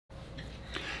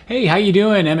Hey, how you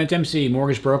doing? Emmett Dempsey,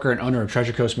 mortgage broker and owner of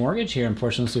Treasure Coast Mortgage here in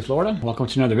Port Saint Lucie, Florida. Welcome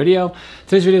to another video.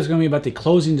 Today's video is going to be about the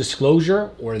closing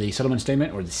disclosure, or the settlement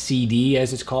statement, or the CD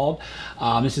as it's called.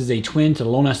 This is a twin to the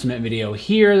loan estimate video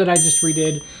here that I just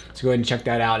redid, so go ahead and check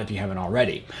that out if you haven't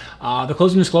already. The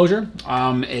closing disclosure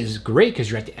is great because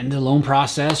you're at the end of the loan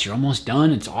process. You're almost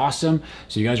done. It's awesome.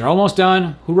 So you guys are almost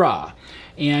done. Hoorah!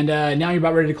 And now you're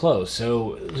about ready to close.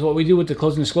 So what we do with the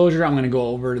closing disclosure, I'm going to go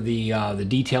over the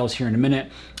details here in a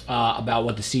minute about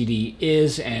what the CD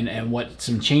is and what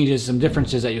some changes, some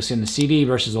differences that you'll see in the CD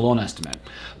versus the loan estimate.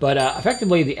 But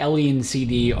effectively, the LE and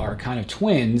CD are kind of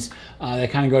twins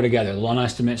that kind of go together. The loan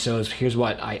estimate shows here's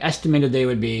what I estimated they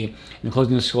would be, and the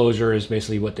closing disclosure is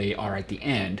basically what they are at the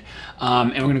end.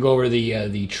 And we're going to go over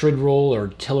the TRID rule, or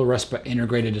Tiller Respa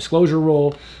Integrated Disclosure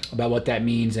Rule, about what that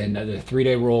means, and the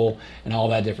 3-day rule, and all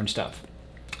that different stuff.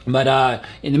 But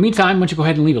in the meantime, why don't you go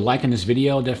ahead and leave a like on this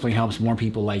video. It definitely helps more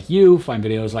people like you find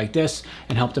videos like this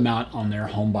and help them out on their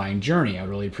home buying journey. I would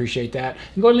really appreciate that.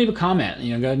 And go ahead and leave a comment.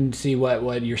 Go ahead and see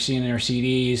what you're seeing in our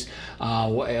CDs,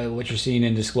 what you're seeing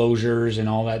in disclosures and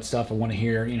all that stuff. I want to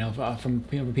hear from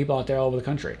people out there all over the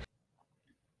country.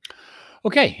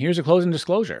 Okay, here's a closing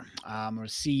disclosure, or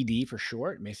CD for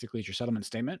short. Basically, it's your settlement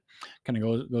statement. Kind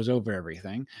of goes over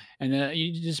everything, and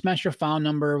you just match your file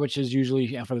number, which is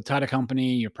usually for the title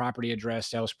company, your property address,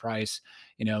 sales price.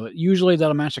 Usually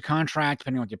that'll match the contract,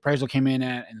 depending on what the appraisal came in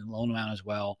at, and the loan amount as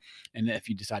well, and if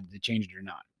you decided to change it or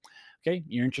not. Okay,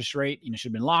 your interest rate, should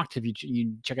have been locked. If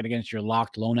you check it against your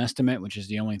locked loan estimate, which is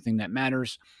the only thing that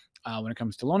matters when it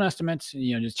comes to loan estimates,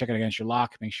 just check it against your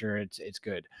lock, make sure it's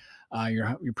good.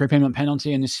 Your prepayment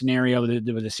penalty in this scenario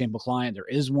with a sample client, there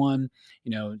is one.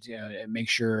 Make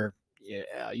sure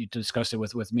you discuss it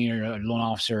with me or a loan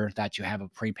officer that you have a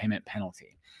prepayment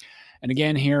penalty. And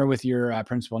again, here with your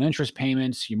principal and interest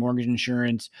payments, your mortgage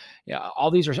insurance,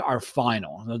 all these are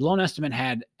final. The loan estimate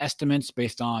had estimates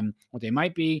based on what they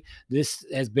might be. This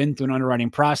has been through an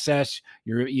underwriting process.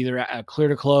 You're either clear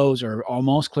to close or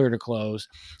almost clear to close.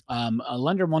 A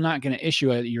lender will not going to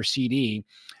issue your CD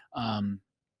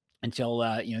until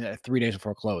 3 days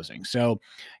before closing. So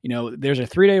there's a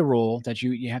 3-day rule that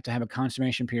you have to have a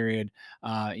consummation period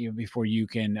before you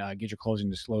can get your closing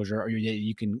disclosure, or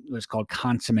you can what's called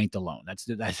consummate the loan.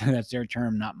 That's their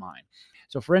term, not mine.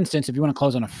 So for instance, if you want to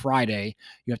close on a Friday,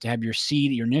 you have to have your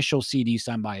initial CD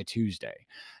signed by a Tuesday.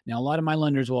 Now, a lot of my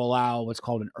lenders will allow what's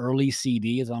called an early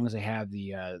CD, as long as they have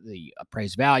the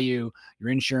appraised value, your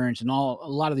insurance, and a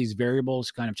lot of these variables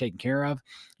kind of taken care of.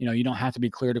 You don't have to be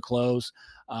clear to close.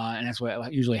 And that's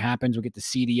what usually happens. We'll get the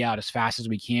CD out as fast as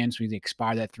we can, so we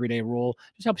expire that 3-day rule.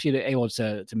 Just helps you to able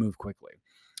to move quickly.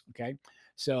 Okay,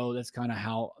 so that's kind of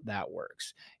how that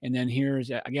works. And then here's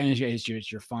again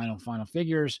is your final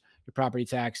figures, your property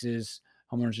taxes,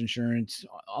 homeowners insurance,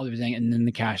 all everything, and then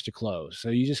the cash to close. So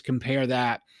you just compare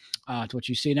that to what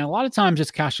you see. Now, a lot of times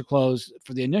this cash to close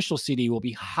for the initial CD will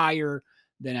be higher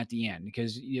than at the end,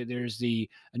 because there's the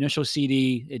initial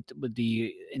CD.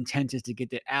 The intent is to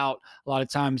get it out. A lot of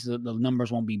times the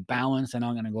numbers won't be balanced, and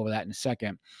I'm going to go over that in a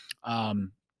second. So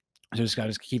just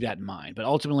got to keep that in mind. But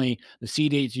ultimately, the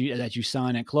CD that you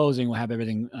sign at closing will have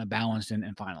everything balanced and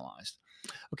finalized.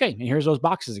 Okay, and here's those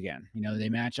boxes again. They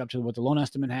match up to what the loan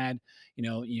estimate had.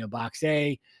 Box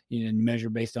A, measure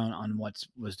based on what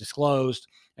was disclosed.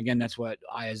 Again, that's what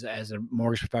I, as a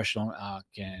mortgage professional,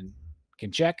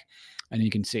 can check, and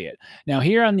you can see it. Now,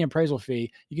 here on the appraisal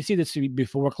fee, you can see this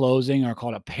before closing, or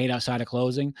called a paid outside of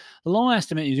closing. The loan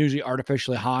estimate is usually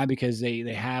artificially high because they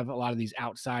have a lot of these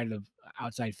outside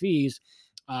fees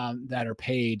that are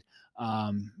paid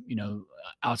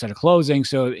outside of closing.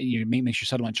 So you makes your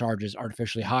settlement charges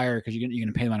artificially higher because you're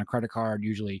going to pay them on a credit card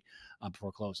usually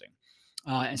before closing.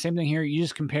 And same thing here. You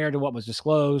just compare to what was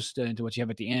disclosed and to what you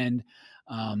have at the end.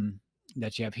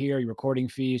 That you have here, your recording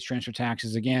fees, transfer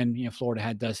taxes. Again,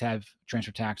 Florida does have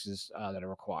transfer taxes that are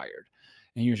required.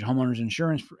 And here's your homeowner's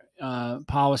insurance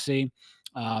policy.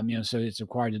 So it's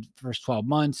required the first 12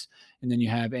 months. And then you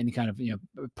have any kind of,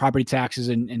 property taxes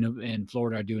in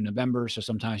Florida are due in November. So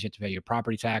sometimes you have to pay your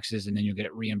property taxes, and then you'll get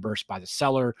it reimbursed by the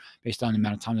seller based on the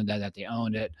amount of time that they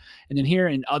owned it. And then here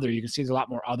in other, you can see there's a lot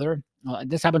more other.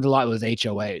 This happens a lot with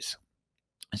HOAs.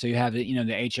 So you have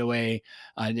the HOA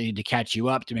to catch you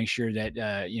up to make sure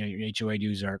that your HOA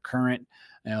dues are current,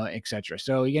 etc.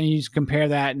 So again, you just compare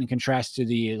that and contrast to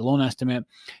the loan estimate,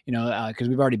 because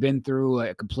we've already been through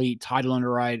a complete title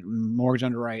underwrite, mortgage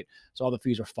underwrite, so all the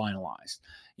fees are finalized,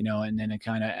 and then it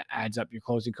kind of adds up your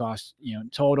closing costs,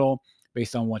 total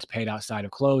based on what's paid outside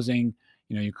of closing,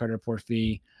 your credit report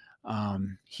fee.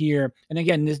 here. And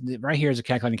again, this right here is a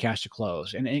calculating cash to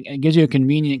close, and it gives you a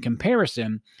convenient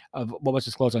comparison of what was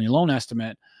disclosed on your loan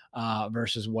estimate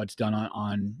versus what's done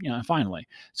on finally.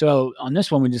 So on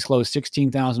this one, we disclosed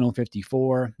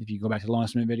 16,054. If you go back to the loan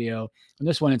estimate video, on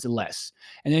this one, it's less.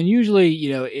 And then usually,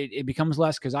 it becomes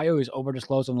less because I always over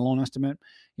disclose on the loan estimate.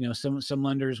 Some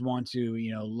lenders want to,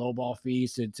 lowball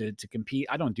fees to compete.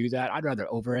 I don't do that. I'd rather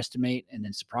overestimate and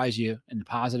then surprise you in the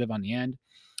positive on the end.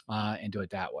 And do it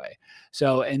that way.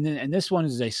 So, and this one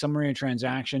is a summary of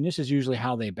transaction. This is usually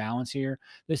how they balance here.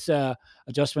 This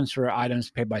adjustments for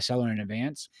items paid by seller in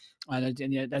advance.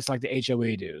 That's like the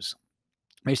HOA dues.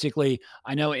 Basically,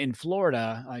 I know in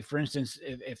Florida, like for instance,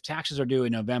 if taxes are due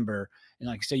in November, and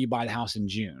like say you buy the house in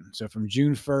June, so from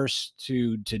June 1st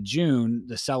to June,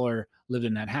 the seller lived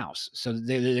in that house, so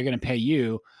they're going to pay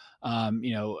you,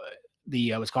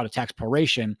 the what's called a tax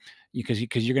proration, because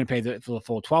you're going to pay for the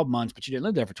full 12 months, but you didn't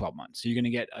live there for 12 months. So you're going to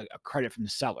get a credit from the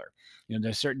seller.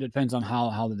 There's certain, depends on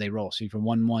how they roll. So from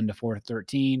 1/1 to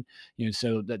 4/13,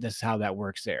 so that's how that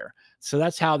works there. So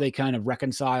that's how they kind of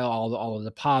reconcile all the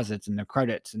deposits and the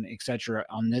credits and et cetera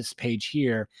on this page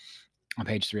here on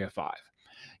page 305.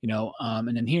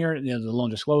 And then here, the loan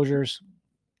disclosures,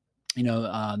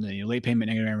 the late payment,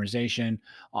 negative amortization,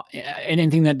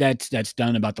 anything that's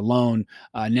done about the loan,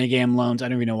 neg am loans. I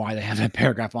don't even know why they have that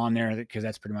paragraph on there, because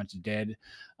that's pretty much dead.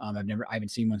 I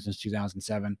haven't seen one since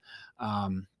 2007.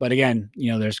 But again,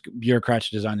 there's bureaucrats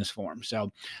who design this form.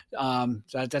 So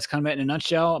that's kind of it in a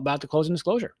nutshell about the closing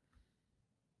disclosure.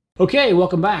 Okay,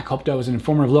 welcome back. Hope that was an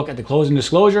informative look at the closing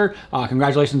disclosure.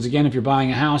 Congratulations again if you're buying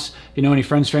a house. If you know any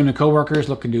friends, family, coworkers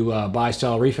looking to buy,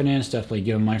 sell, refinance, definitely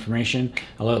give them my information.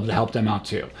 I'll love to help them out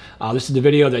too. This is the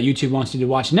video that YouTube wants you to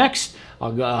watch next.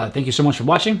 Thank you so much for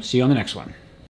watching. See you on the next one.